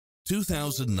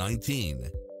2019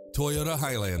 Toyota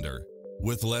Highlander.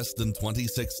 With less than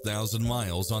 26,000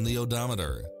 miles on the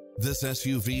odometer, this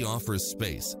SUV offers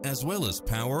space as well as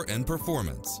power and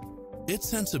performance. Its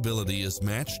sensibility is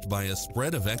matched by a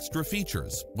spread of extra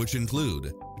features, which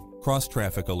include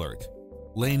cross-traffic alert,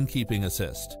 lane keeping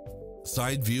assist,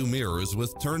 side view mirrors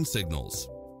with turn signals,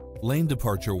 lane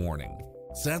departure warning,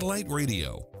 satellite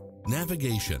radio,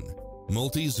 navigation,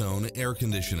 multi-zone air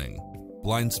conditioning,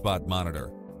 blind spot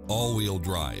monitor, all-wheel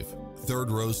drive,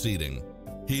 third-row seating,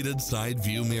 heated side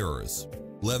view mirrors,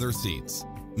 leather seats,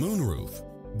 moonroof,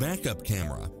 backup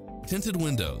camera, tinted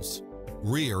windows,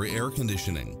 rear air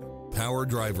conditioning, power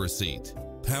driver seat,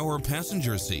 power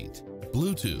passenger seat,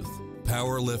 Bluetooth,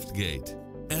 power liftgate.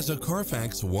 As a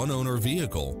Carfax one-owner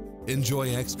vehicle,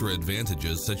 enjoy extra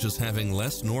advantages such as having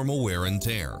less normal wear and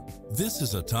tear. This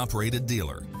is a top-rated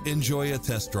dealer. Enjoy a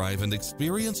test drive and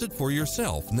experience it for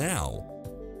yourself now.